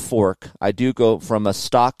 on the fork, I do go from a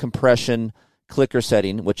stock compression clicker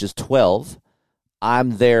setting, which is 12.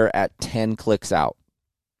 I'm there at 10 clicks out.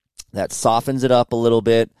 That softens it up a little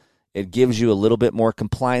bit. It gives you a little bit more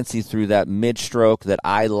compliancy through that mid-stroke that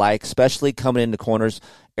I like, especially coming into corners.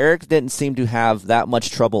 Eric didn't seem to have that much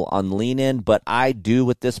trouble on lean-in, but I do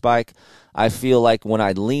with this bike. I feel like when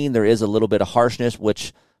I lean, there is a little bit of harshness,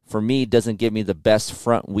 which for me doesn't give me the best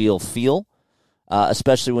front wheel feel,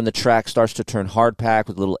 especially when the track starts to turn hard pack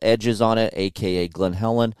with little edges on it, a.k.a. Glen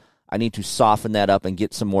Helen. I need to soften that up and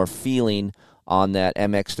get some more feeling on that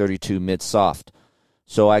MX32 mid-soft.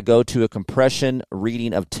 So I go to a compression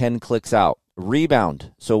reading of 10 clicks out.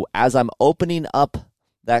 Rebound. So as I'm opening up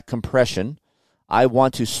that compression, I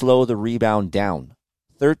want to slow the rebound down.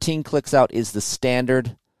 13 clicks out is the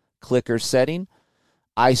standard clicker setting.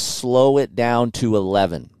 I slow it down to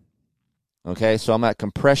 11. Okay, so I'm at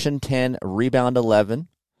compression 10, rebound 11,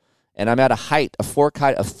 and I'm at a fork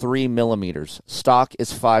height of 3 millimeters. Stock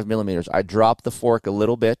is 5 millimeters. I drop the fork a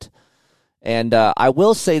little bit, and I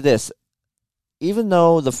will say this. Even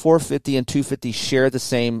though the 450 and 250 share the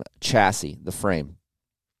same chassis, the frame,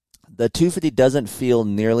 the 250 doesn't feel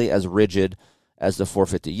nearly as rigid as the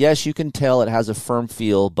 450. Yes, you can tell it has a firm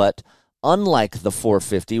feel, but unlike the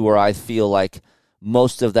 450, where I feel like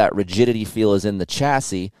most of that rigidity feel is in the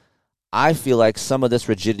chassis, I feel like some of this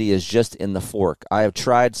rigidity is just in the fork. I have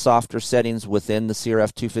tried softer settings within the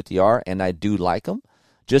CRF 250R, and I do like them.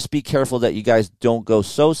 Just be careful that you guys don't go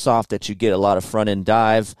so soft that you get a lot of front-end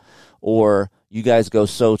dive, or you guys go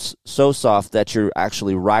so soft that you're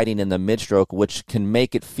actually riding in the mid-stroke, which can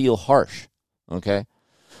make it feel harsh, okay?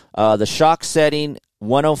 The shock setting,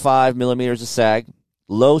 105 millimeters of sag.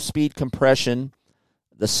 Low-speed compression,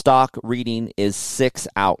 the stock reading is 6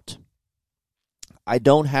 out. I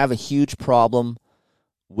don't have a huge problem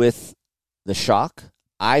with the shock.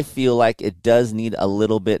 I feel like it does need a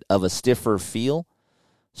little bit of a stiffer feel,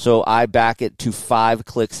 so I back it to 5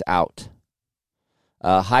 clicks out.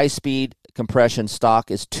 High-speed compression stock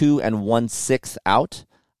is 2 1/6 out.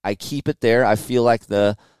 I keep it there. I feel like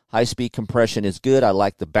the high-speed compression is good. I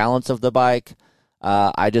like the balance of the bike.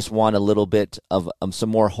 I just want a little bit of some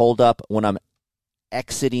more hold-up when I'm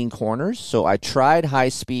exiting corners. So I tried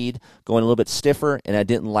high-speed, going a little bit stiffer, and I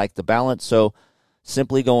didn't like the balance. So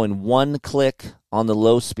simply going 1 click on the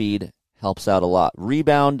low speed helps out a lot.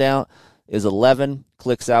 Rebound down is 11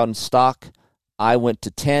 clicks out in stock. I went to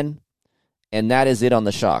 10. And that is it on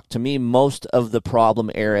the shock. To me, most of the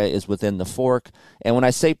problem area is within the fork. And when I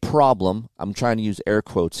say problem, I'm trying to use air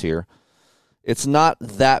quotes here. It's not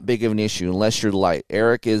that big of an issue unless you're light.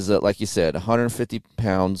 Eric is, like you said, 150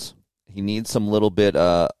 pounds. He needs some little bit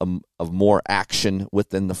of more action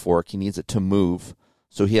within the fork. He needs it to move,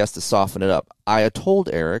 so he has to soften it up. I told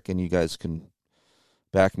Eric, and you guys can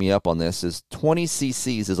back me up on this, is 20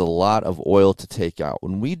 cc's is a lot of oil to take out.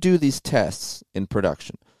 When we do these tests in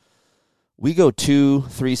production, we go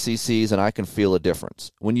 2-3 cc's, and I can feel a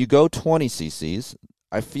difference. When you go 20 cc's,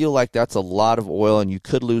 I feel like that's a lot of oil, and you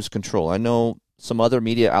could lose control. I know some other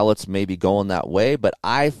media outlets may be going that way, but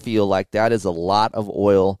I feel like that is a lot of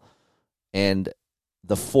oil, and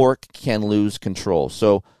the fork can lose control.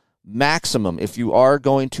 So maximum, if you are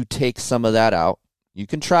going to take some of that out, you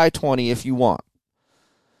can try 20 if you want,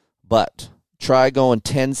 but try going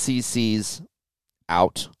 10 cc's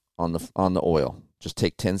out on the oil. Just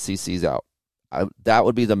take 10 cc's out. That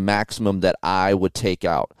would be the maximum that I would take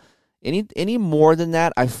out. Any more than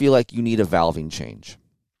that, I feel like you need a valving change.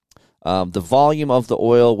 The volume of the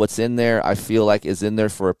oil, what's in there, I feel like is in there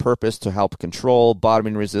for a purpose to help control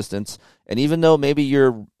bottoming resistance. And even though maybe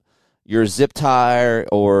your zip tie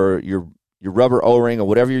or your your rubber O-ring or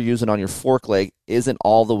whatever you're using on your fork leg isn't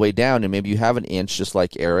all the way down, and maybe you have an inch just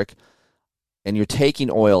like Eric, and you're taking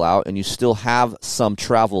oil out and you still have some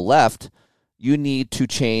travel left, you need to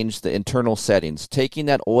change the internal settings. Taking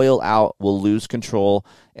that oil out will lose control,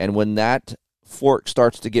 and when that fork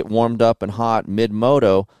starts to get warmed up and hot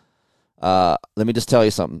mid-moto, let me just tell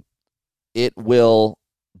you something. It will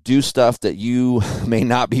do stuff that you may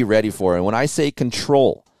not be ready for. And when I say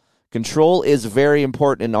control is very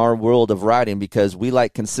important in our world of riding because we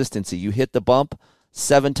like consistency. You hit the bump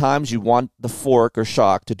 7 times, you want the fork or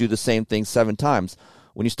shock to do the same thing 7 times.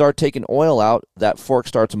 When you start taking oil out, that fork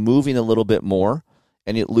starts moving a little bit more,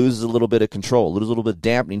 and it loses a little bit of control, loses a little bit of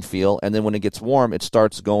dampening feel, and then when it gets warm, it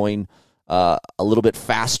starts going a little bit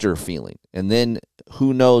faster feeling. And then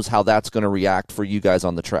who knows how that's going to react for you guys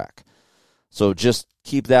on the track. So just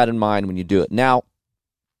keep that in mind when you do it. Now,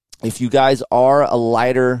 if you guys are a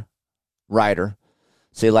lighter rider,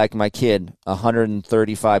 say like my kid,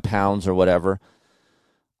 135 pounds or whatever,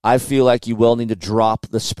 I feel like you will need to drop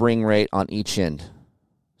the spring rate on each end.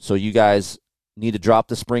 So you guys need to drop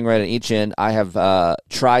the spring rate on each end. I have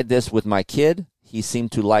tried this with my kid. He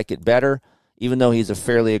seemed to like it better. Even though he's a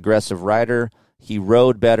fairly aggressive rider, he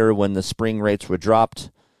rode better when the spring rates were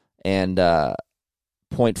dropped, and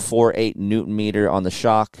 0.48 Newton meter on the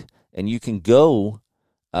shock. And you can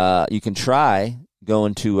try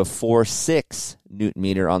going to a 4.6 Newton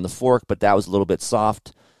meter on the fork, but that was a little bit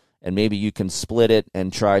soft. And maybe you can split it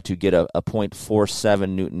and try to get a 0.47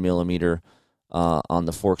 Newton millimeter on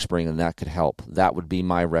the fork spring, and that could help. That would be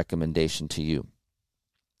my recommendation to you.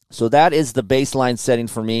 So that is the baseline setting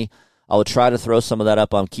for me. I will try to throw some of that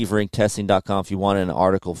up on KieferInkTesting.com if you want it in an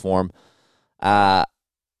article form.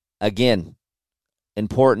 Again,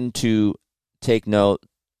 important to take note.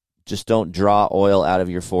 Just don't draw oil out of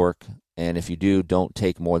your fork. And if you do, don't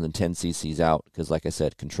take more than 10 cc's out because, like I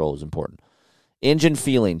said, control is important. Engine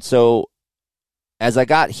feeling. So as I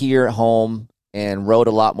got here at home and rode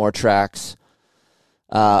a lot more tracks,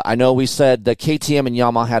 I know we said the KTM and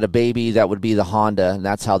Yamaha had a baby that would be the Honda, and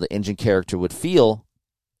that's how the engine character would feel.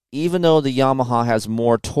 Even though the Yamaha has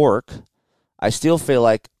more torque, I still feel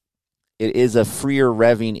like it is a freer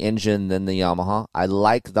revving engine than the Yamaha. I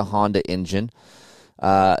like the Honda engine.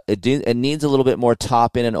 It needs a little bit more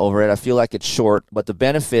top in and over it. I feel like it's short, but the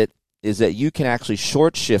benefit is that you can actually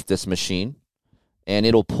short shift this machine, and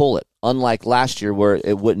it'll pull it, unlike last year where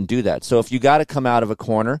it wouldn't do that. So if you got to come out of a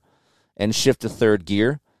corner and shift to third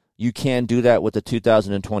gear, you can do that with the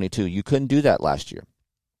 2022. You couldn't do that last year.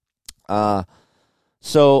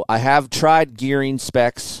 So I have tried gearing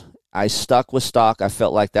specs. I stuck with stock. I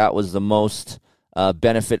felt like that was the most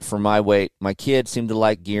benefit for my weight. My kid seemed to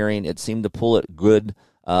like gearing. It seemed to pull it good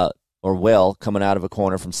or well coming out of a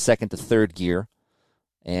corner from second to third gear.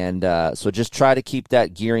 And so just try to keep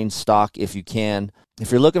that gearing stock if you can. If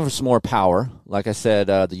you're looking for some more power, like I said,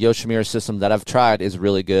 the Yoshimura system that I've tried is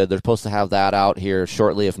really good. They're supposed to have that out here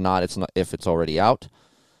shortly. If not, if it's already out.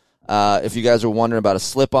 If you guys are wondering about a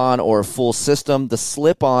slip-on or a full system, the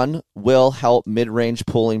slip-on will help mid-range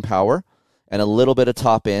pulling power and a little bit of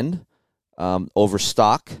top end over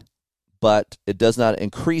stock, but it does not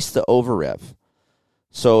increase the over-rev.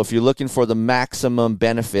 So if you're looking for the maximum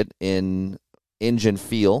benefit in engine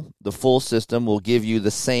feel, the full system will give you the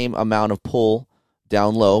same amount of pull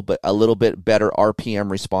down low, but a little bit better RPM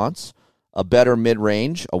response, a better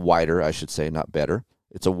mid-range, a wider, I should say, not better.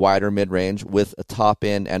 It's a wider mid-range with a top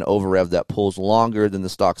end and over rev that pulls longer than the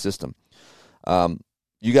stock system.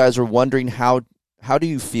 You guys are wondering how do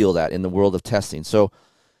you feel that in the world of testing? So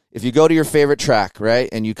if you go to your favorite track, right,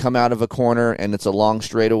 and you come out of a corner and it's a long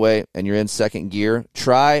straightaway and you're in second gear,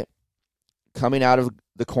 try coming out of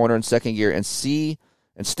the corner in second gear and staying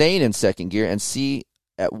in second gear and see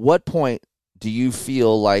at what point do you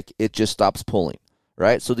feel like it just stops pulling,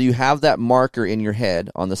 right? So do you have that marker in your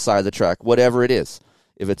head on the side of the track, whatever it is.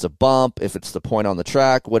 If it's a bump, if it's the point on the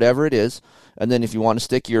track, whatever it is. And then if you want to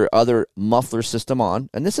stick your other muffler system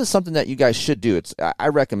on, and this is something that you guys should do. I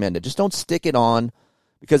recommend it. Just don't stick it on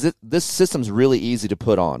because this system's really easy to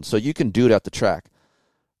put on. So you can do it at the track.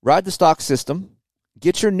 Ride the stock system,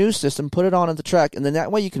 get your new system, put it on at the track, and then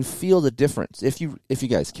that way you can feel the difference if you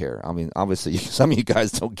guys care. I mean, obviously, some of you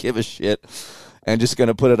guys don't give a shit and just going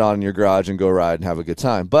to put it on in your garage and go ride and have a good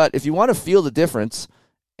time. But if you want to feel the difference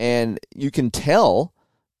and you can tell,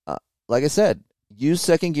 like I said, use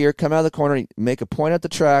second gear, come out of the corner, make a point at the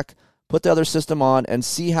track, put the other system on, and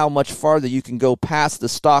see how much farther you can go past the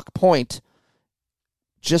stock point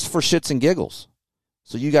just for shits and giggles.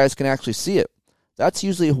 So you guys can actually see it. That's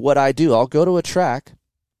usually what I do. I'll go to a track.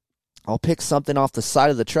 I'll pick something off the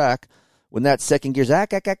side of the track when that second gear's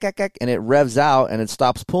and it revs out and it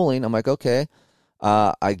stops pulling, I'm like, okay,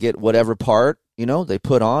 I get whatever part, they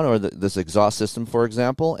put on, or this exhaust system, for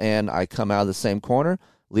example, and I come out of the same corner,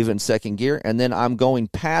 leave it in second gear, and then I'm going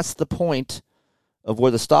past the point of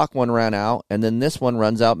where the stock one ran out, and then this one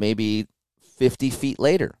runs out maybe 50 feet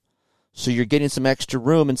later. So you're getting some extra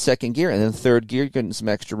room in second gear, and then third gear, you're getting some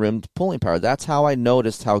extra room to pulling power. That's how I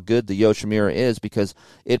noticed how good the Yoshimura is, because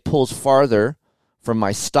it pulls farther from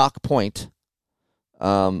my stock point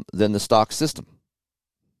than the stock system.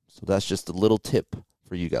 So that's just a little tip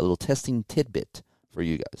for you guys, a little testing tidbit for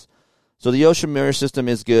you guys. So the Yoshimura system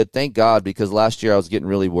is good. Thank God, because last year I was getting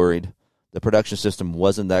really worried. The production system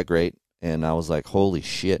wasn't that great, and I was like, holy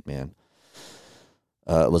shit, man.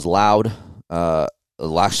 It was loud.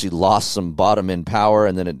 It actually lost some bottom end power,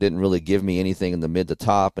 and then it didn't really give me anything in the mid to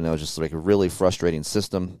top, and it was just like a really frustrating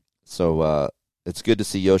system. So it's good to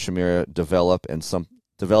see Yoshimura develop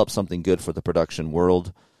something good for the production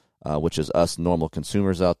world, which is us normal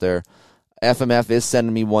consumers out there. FMF is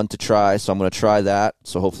sending me one to try, so I'm going to try that.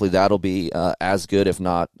 So hopefully that'll be as good, if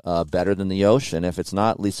not better than the Yosh, and if it's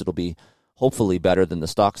not, at least it'll be hopefully better than the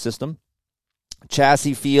stock system.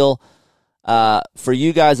 Chassis feel. For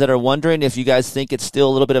you guys that are wondering, if you guys think it's still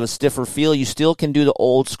a little bit of a stiffer feel, you still can do the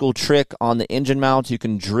old school trick on the engine mount. You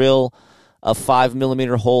can drill a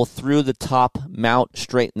 5mm hole through the top mount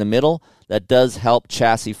straight in the middle. That does help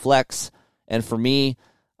chassis flex. And for me,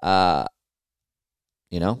 I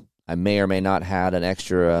may or may not have an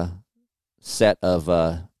extra set of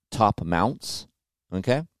top mounts,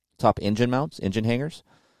 okay? Top engine mounts, engine hangers,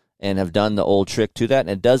 and have done the old trick to that, and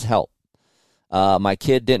it does help. My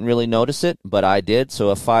kid didn't really notice it, but I did. So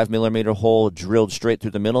a 5mm hole drilled straight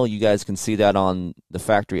through the middle. You guys can see that on the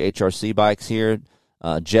factory HRC bikes here.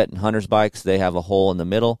 Jet and Hunter's bikes, they have a hole in the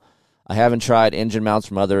middle. I haven't tried engine mounts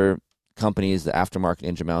from other companies, the aftermarket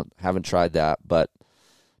engine mount. Haven't tried that, but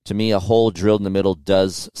to me, a hole drilled in the middle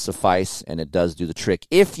does suffice, and it does do the trick.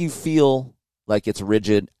 If you feel like it's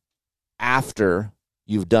rigid after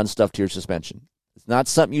you've done stuff to your suspension. It's not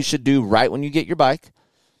something you should do right when you get your bike.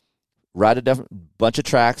 Ride a bunch of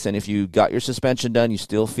tracks, and if you got your suspension done, you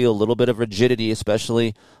still feel a little bit of rigidity,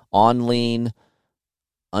 especially on lean,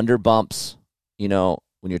 under bumps,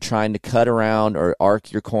 when you're trying to cut around or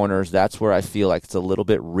arc your corners. That's where I feel like it's a little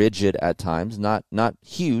bit rigid at times. Not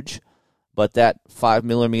huge, but that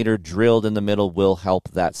 5mm drilled in the middle will help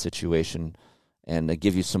that situation and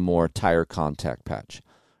give you some more tire contact patch.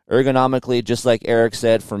 Ergonomically, just like Eric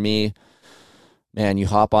said, for me, man, you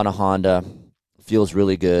hop on a Honda, feels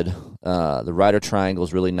really good. The rider triangle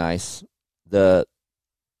is really nice. The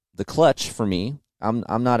clutch for me,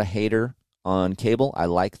 I'm not a hater on cable. I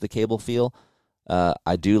like the cable feel.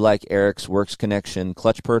 I do like Eric's Works Connection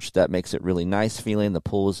clutch perch. That makes it really nice feeling. The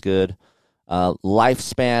pull is good.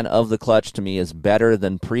 Lifespan of the clutch to me is better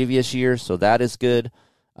than previous years, so that is good.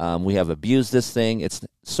 We have abused this thing. It's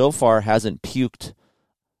so far hasn't puked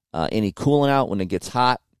any coolant out when it gets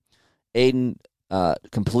hot. Aiden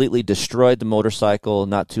completely destroyed the motorcycle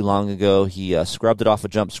not too long ago. He scrubbed it off a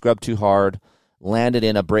jump, scrubbed too hard, landed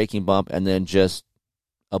in a braking bump, and then just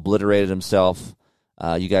obliterated himself.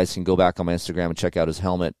 You guys can go back on my Instagram and check out his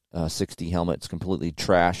helmet, 60 helmet. It's completely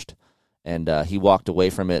trashed, and he walked away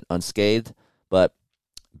from it unscathed, but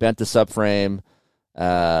bent the subframe,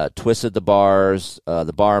 twisted the bars,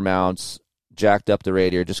 the bar mounts, jacked up the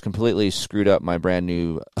radiator, just completely screwed up my brand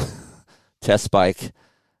new test bike.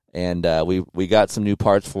 And we got some new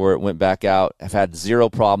parts for it, went back out. I've had zero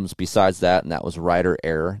problems besides that, and that was rider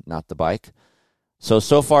error, not the bike. So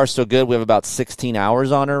far, so good. We have about 16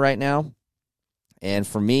 hours on her right now. And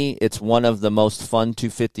for me, it's one of the most fun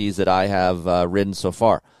 250s that I have ridden so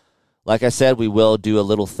far. Like I said, we will do a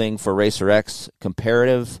little thing for Racer X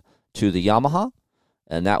comparative to the Yamaha,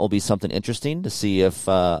 and that will be something interesting to see if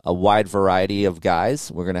a wide variety of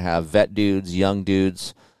guys, we're going to have vet dudes, young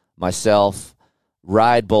dudes, myself,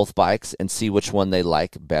 ride both bikes and see which one they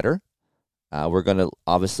like better. We're going to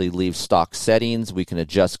obviously leave stock settings. We can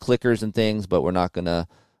adjust clickers and things, but we're not going to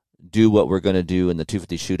do what we're going to do in the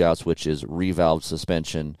 250 shootouts, which is revalve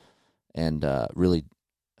suspension and really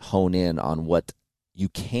hone in on what you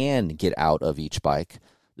can get out of each bike.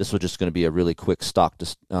 This was just going to be a really quick stock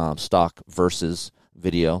versus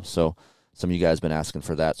video. So some of you guys have been asking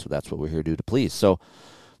for that, so that's what we're here to do to please. So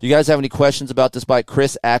do you guys have any questions about this bike?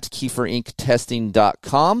 Chris at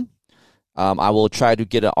KieferInkTesting.com. I will try to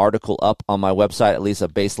get an article up on my website, at least a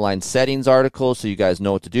baseline settings article, so you guys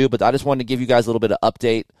know what to do. But I just wanted to give you guys a little bit of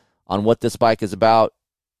update on what this bike is about,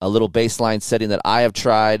 a little baseline setting that I have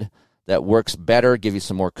tried that works better, give you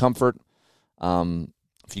some more comfort.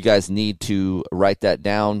 If you guys need to write that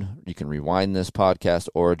down, you can rewind this podcast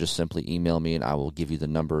or just simply email me and I will give you the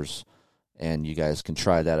numbers and you guys can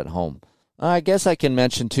try that at home. I guess I can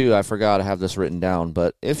mention too, I forgot I have this written down,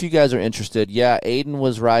 but if you guys are interested, yeah, Aiden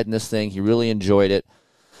was riding this thing. He really enjoyed it.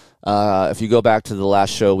 If you go back to the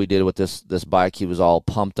last show we did with this bike, he was all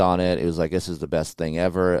pumped on it. It was like, this is the best thing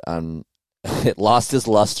ever. It lost his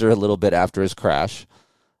luster a little bit after his crash.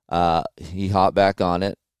 He hopped back on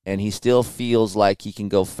it, and he still feels like he can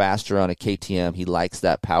go faster on a KTM. He likes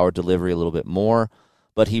that power delivery a little bit more,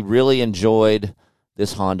 but he really enjoyed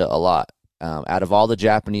this Honda a lot. Out of all the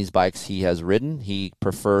Japanese bikes he has ridden, he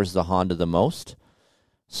prefers the Honda the most.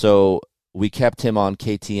 So we kept him on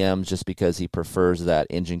KTMs just because he prefers that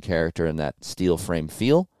engine character and that steel frame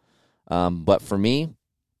feel. But for me,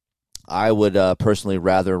 I would personally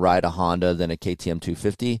rather ride a Honda than a KTM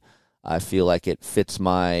 250. I feel like it fits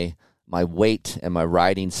my weight and my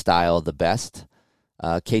riding style the best.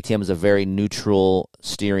 KTM is a very neutral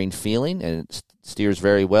steering feeling, and it steers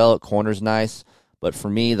very well. It corners nice. But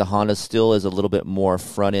for me, the Honda still is a little bit more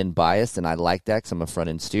front-end biased, and I like that because I'm a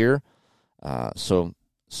front-end steer.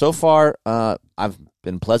 So far, I've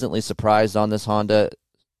been pleasantly surprised on this Honda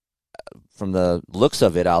from the looks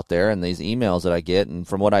of it out there and these emails that I get. And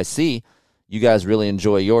from what I see, you guys really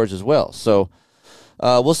enjoy yours as well. So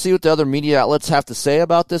we'll see what the other media outlets have to say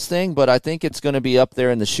about this thing, but I think it's going to be up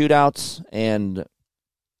there in the shootouts. And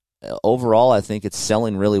overall, I think it's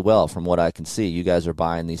selling really well from what I can see. You guys are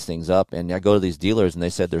buying these things up, and I go to these dealers, and they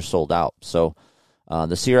said they're sold out. So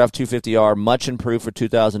the CRF 250R, much improved for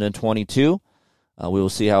 2022. We will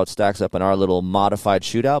see how it stacks up in our little modified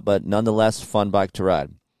shootout, but nonetheless, fun bike to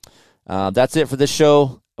ride. That's it for this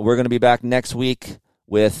show. We're going to be back next week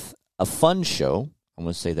with a fun show. I'm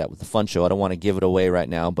going to say that with a fun show. I don't want to give it away right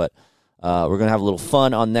now, but we're going to have a little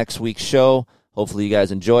fun on next week's show. Hopefully you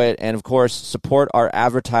guys enjoy it. And, of course, support our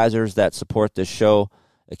advertisers that support this show.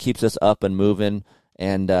 It keeps us up and moving.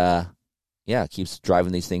 And, it keeps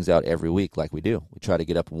driving these things out every week like we do. We try to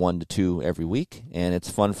get up 1 to 2 every week, and it's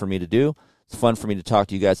fun for me to do. It's fun for me to talk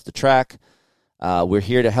to you guys at the track. We're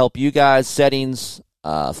here to help you guys. Settings,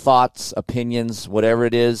 thoughts, opinions, whatever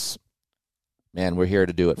it is, man, we're here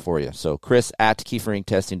to do it for you. So Chris at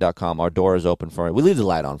KieferInkTesting.com. Our door is open for you. We leave the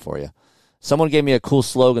light on for you. Someone gave me a cool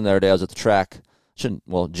slogan the other day. I was at the track.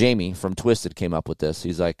 Jamie from Twisted came up with this.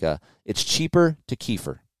 He's like, it's cheaper to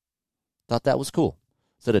Kiefer. Thought that was cool.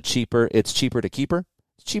 Instead of cheaper, it's cheaper to keeper.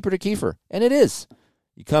 It's cheaper to Kiefer. And it is.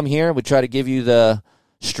 You come here, we try to give you the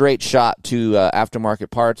straight shot to aftermarket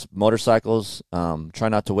parts, motorcycles. Try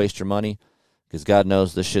not to waste your money because God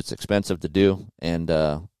knows this shit's expensive to do, and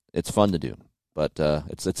it's fun to do. But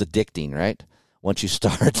it's addicting, right? Once you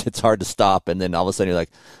start, it's hard to stop, and then all of a sudden you're like,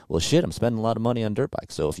 well, shit, I'm spending a lot of money on dirt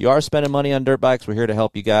bikes. So if you are spending money on dirt bikes, we're here to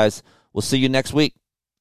help you guys. We'll see you next week.